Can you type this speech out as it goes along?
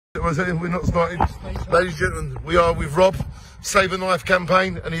We're not starting. Ladies and gentlemen, we are with Rob, Save a Knife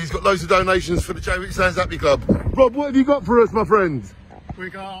campaign, and he's got loads of donations for the JSHC Happy Club. Rob, what have you got for us, my friend? We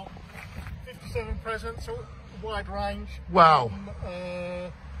got 57 presents, a wide range. Wow.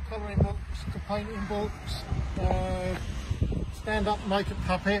 Colouring books to painting books, stand-up makeup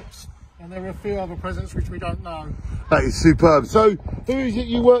puppets, and there are a few other presents which we don't know. That is superb. So, who is it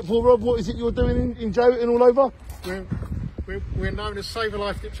you work for, Rob? What is it you're doing in Joe and all over? We're known as Save a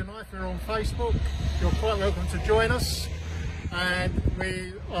Life, Ditch a Knife. We're on Facebook. You're quite welcome to join us. And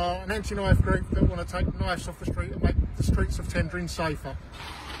we are an anti-knife group that want to take knives off the street and make the streets of Tendring safer.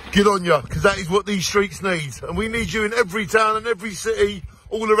 Good on you, because that is what these streets need. And we need you in every town and every city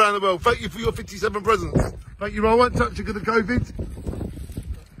all around the world. Thank you for your 57 presents. Thank you, Rob. I won't touch you because of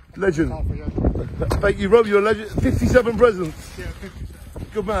COVID. Legend. Thank you, Rob. You're a legend. 57 presents. Yeah, 57.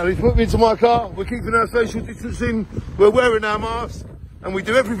 Good man. He's put me into my car. We're keeping our social distancing. We're wearing our masks. And we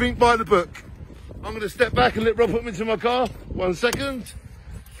do everything by the book. I'm going to step back and let Rob put me into my car. 1 second.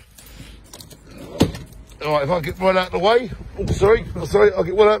 All right, if I get right out of the way. Oh, sorry. I'll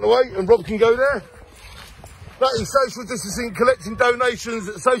get well out of the way and Rob can go there. That is social distancing, collecting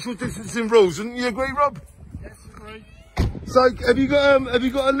donations, social distancing rules. Wouldn't you agree, Rob? Yes, agree. So, have you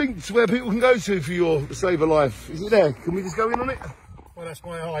got a link to where people can go to for your Save a Life? Is it there? Can we just go in on it? Well, that's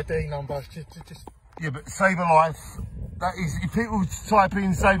my ID number. Just Yeah, but Save a Life. That is, if people type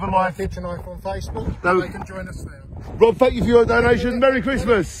in Save a Life. Ditch a Knife on Facebook, they can join us there. Rob, thank you for your donation. Merry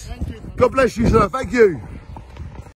Christmas. Thank you. God bless you, sir. Thank you.